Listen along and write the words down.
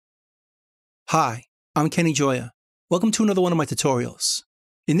Hi, I'm Kenny Joya. Welcome to another one of my tutorials.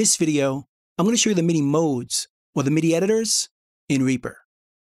 In this video, I'm going to show you the MIDI modes, or the MIDI editors, in Reaper.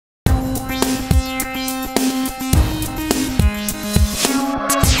 I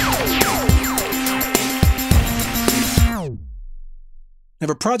have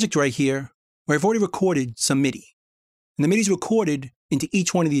a project right here where I've already recorded some MIDI. And the MIDI is recorded into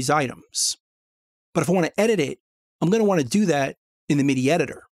each one of these items. But if I want to edit it, I'm going to want to do that in the MIDI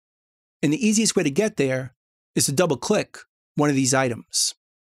editor. And the easiest way to get there is to double click one of these items.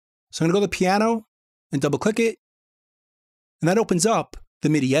 So I'm going to go to the piano and double click it. And that opens up the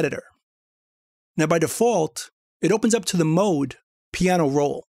MIDI editor. Now by default, it opens up to the mode piano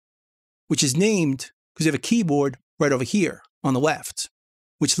roll, which is named because you have a keyboard right over here on the left,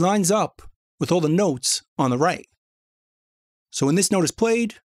 which lines up with all the notes on the right. So when this note is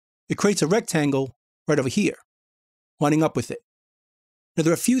played, it creates a rectangle right over here, lining up with it. Now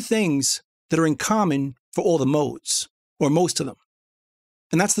there are a few things that are in common for all the modes, or most of them.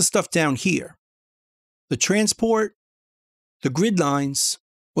 And that's the stuff down here. The transport, the grid lines,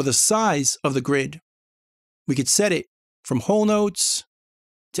 or the size of the grid. We could set it from whole notes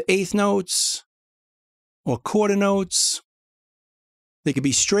to eighth notes, or quarter notes. They could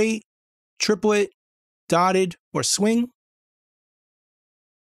be straight, triplet, dotted, or swing.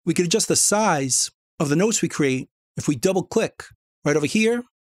 We could adjust the size of the notes we create if we double click right over here.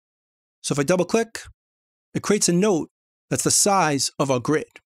 So if I double click, it creates a note that's the size of our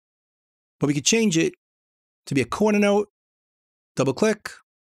grid. But we could change it to be a quarter note, double click.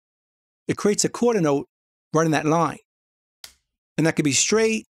 It creates a quarter note right in that line. And that could be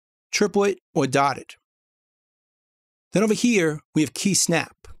straight, triplet, or dotted. Then over here, we have key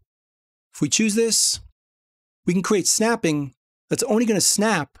snap. If we choose this, we can create snapping that's only going to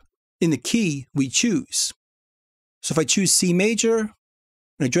snap in the key we choose. So if I choose C major, and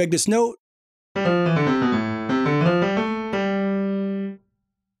I drag this note,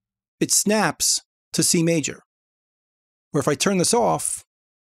 it snaps to C major. Or if I turn this off,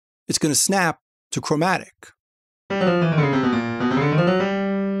 it's going to snap to chromatic.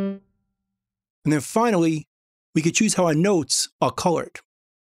 And then finally, we could choose how our notes are colored.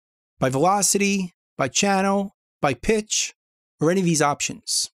 By velocity, by channel, by pitch, or any of these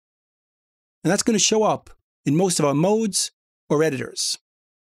options. And that's going to show up in most of our modes or editors.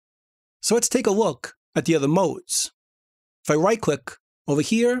 So let's take a look at the other modes. If I right-click over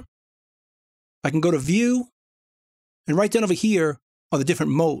here, I can go to View, and right down over here are the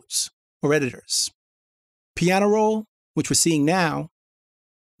different modes or editors. Piano roll, which we're seeing now.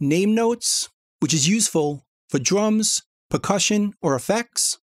 Name notes, which is useful for drums, percussion, or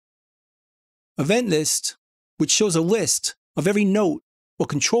effects. Event list, which shows a list of every note or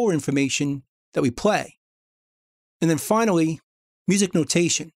controller information that we play. And then finally, music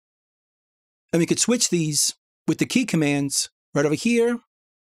notation. And we could switch these with the key commands right over here,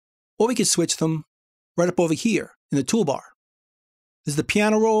 or we could switch them right up over here in the toolbar. There's the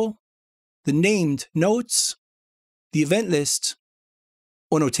piano roll, the named notes, the event list,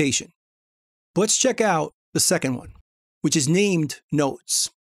 or notation. But let's check out the second one, which is named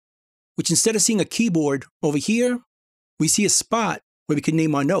notes, which instead of seeing a keyboard over here, we see a spot where we can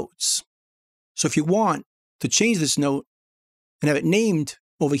name our notes. So if you want to change this note and have it named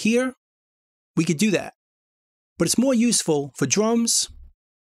over here, we could do that. But it's more useful for drums,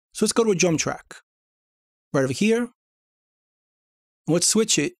 so let's go to a drum track. Right over here. And let's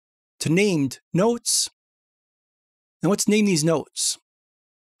switch it to named notes. And let's name these notes.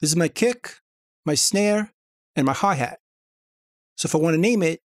 This is my kick, my snare, and my hi-hat. So if I want to name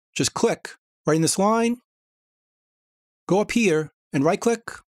it, just click right in this line, go up here and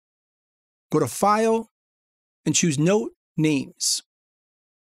right-click, go to File, and choose Note Names.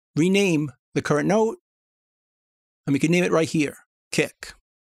 Rename the current note, and we can name it right here, kick.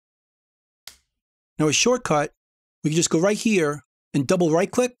 Now a shortcut, we can just go right here and double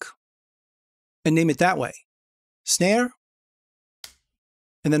right-click and name it that way, snare,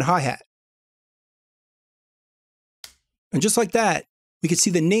 and then hi-hat. And just like that, we can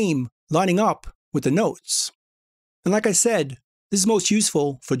see the name lining up with the notes. And like I said, this is most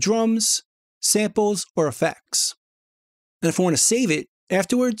useful for drums, samples, or effects. And if I want to save it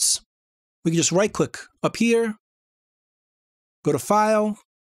afterwards, we can just right-click up here, go to File,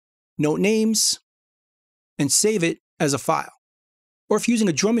 Note Names, and save it as a file. Or if you're using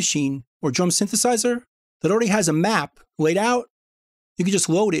a drum machine or drum synthesizer that already has a map laid out, you can just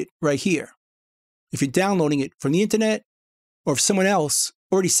load it right here. If you're downloading it from the internet, or if someone else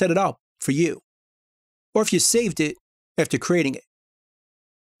already set it up for you, or if you saved it after creating it.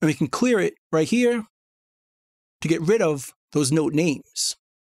 And we can clear it right here to get rid of those note names.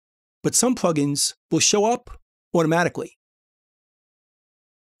 but some plugins will show up automatically.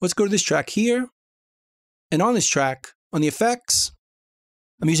 Let's go to this track here. And on this track, on the effects,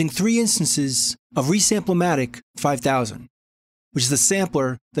 I'm using 3 instances of Resamplomatic 5000, which is the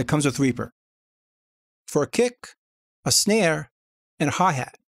sampler that comes with Reaper, for a kick, a snare, and a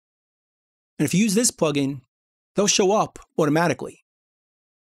hi-hat. And if you use this plugin, they'll show up automatically.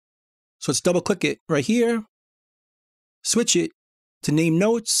 So let's double-click it right here, switch it to Name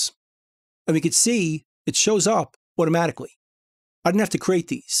Notes, and we can see it shows up automatically. I didn't have to create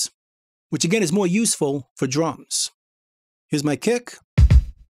these, which again is more useful for drums. Here's my kick,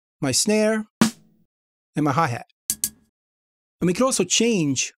 my snare, and my hi-hat. And we can also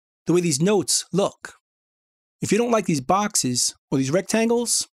change the way these notes look. If you don't like these boxes or these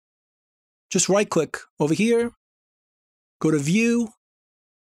rectangles, just right-click over here, go to View,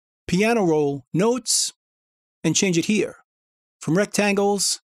 Piano Roll, Notes, and change it here. From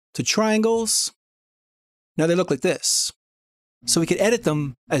rectangles to triangles, now they look like this. So we could edit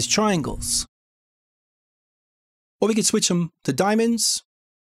them as triangles. Or we could switch them to diamonds,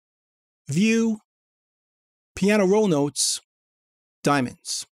 View, Piano Roll Notes,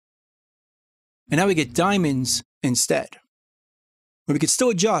 Diamonds. And now we get diamonds instead. But we could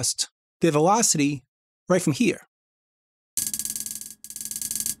still adjust the velocity right from here.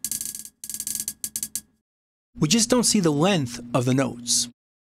 We just don't see the length of the notes,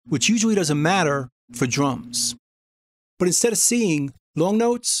 which usually doesn't matter for drums. But instead of seeing long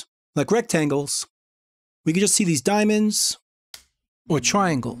notes, like rectangles, we can just see these diamonds or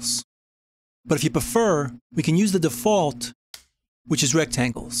triangles. But if you prefer, we can use the default, which is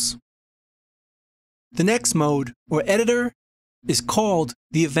rectangles. The next mode, or editor, is called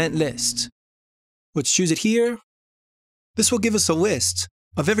the event list. Let's choose it here. This will give us a list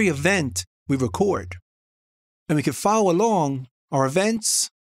of every event we record. And we can follow along our events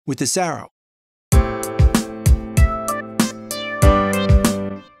with this arrow.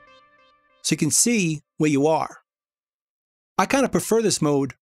 So you can see where you are. I kind of prefer this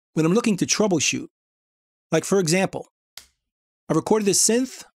mode when I'm looking to troubleshoot. Like for example, I recorded this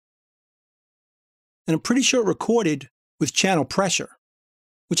synth, and I'm pretty sure it recorded with channel pressure,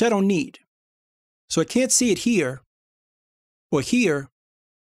 which I don't need. So I can't see it here or here,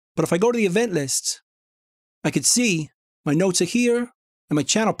 but if I go to the event list, I could see my notes are here and my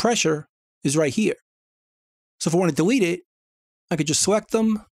channel pressure is right here. So if I want to delete it, I could just select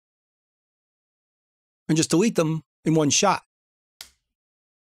them and just delete them in one shot.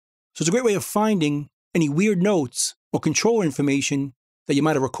 So it's a great way of finding any weird notes or controller information that you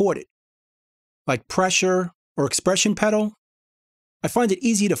might have recorded, like pressure or expression pedal. I find it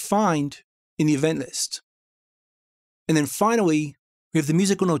easy to find in the event list. And then finally, we have the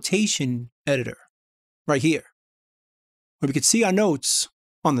musical notation editor right here, where we can see our notes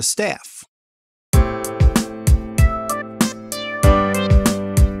on the staff.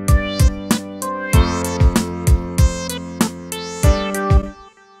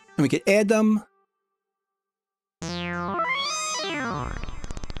 And we can add them.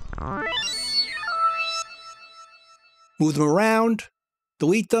 Move them around,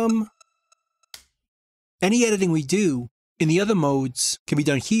 delete them. Any editing we do in the other modes can be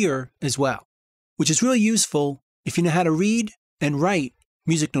done here as well, which is really useful if you know how to read and write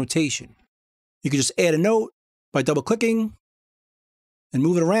music notation. You can just add a note by double-clicking and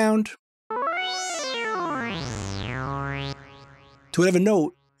move it around to whatever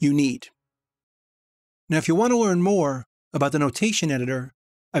note you need. Now, if you want to learn more about the notation editor,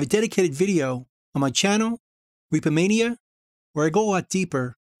 I have a dedicated video on my channel, REAPER Mania, where I go a lot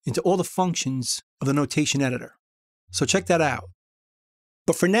deeper into all the functions of the notation editor. So check that out.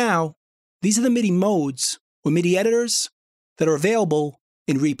 But for now, these are the MIDI modes or MIDI editors that are available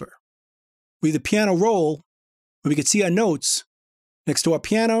in Reaper. We have the piano roll, where we can see our notes next to our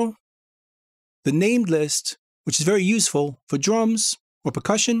piano, the named list, which is very useful for drums or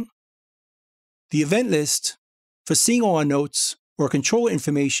percussion, the event list for seeing all our notes or controller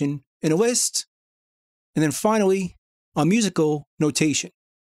information in a list, and then finally, our musical notation,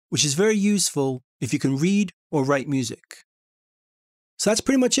 which is very useful if you can read or write music. So that's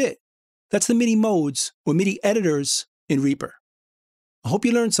pretty much it. That's the MIDI modes or MIDI editors in Reaper. I hope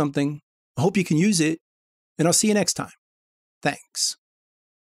you learned something. I hope you can use it, and I'll see you next time. Thanks.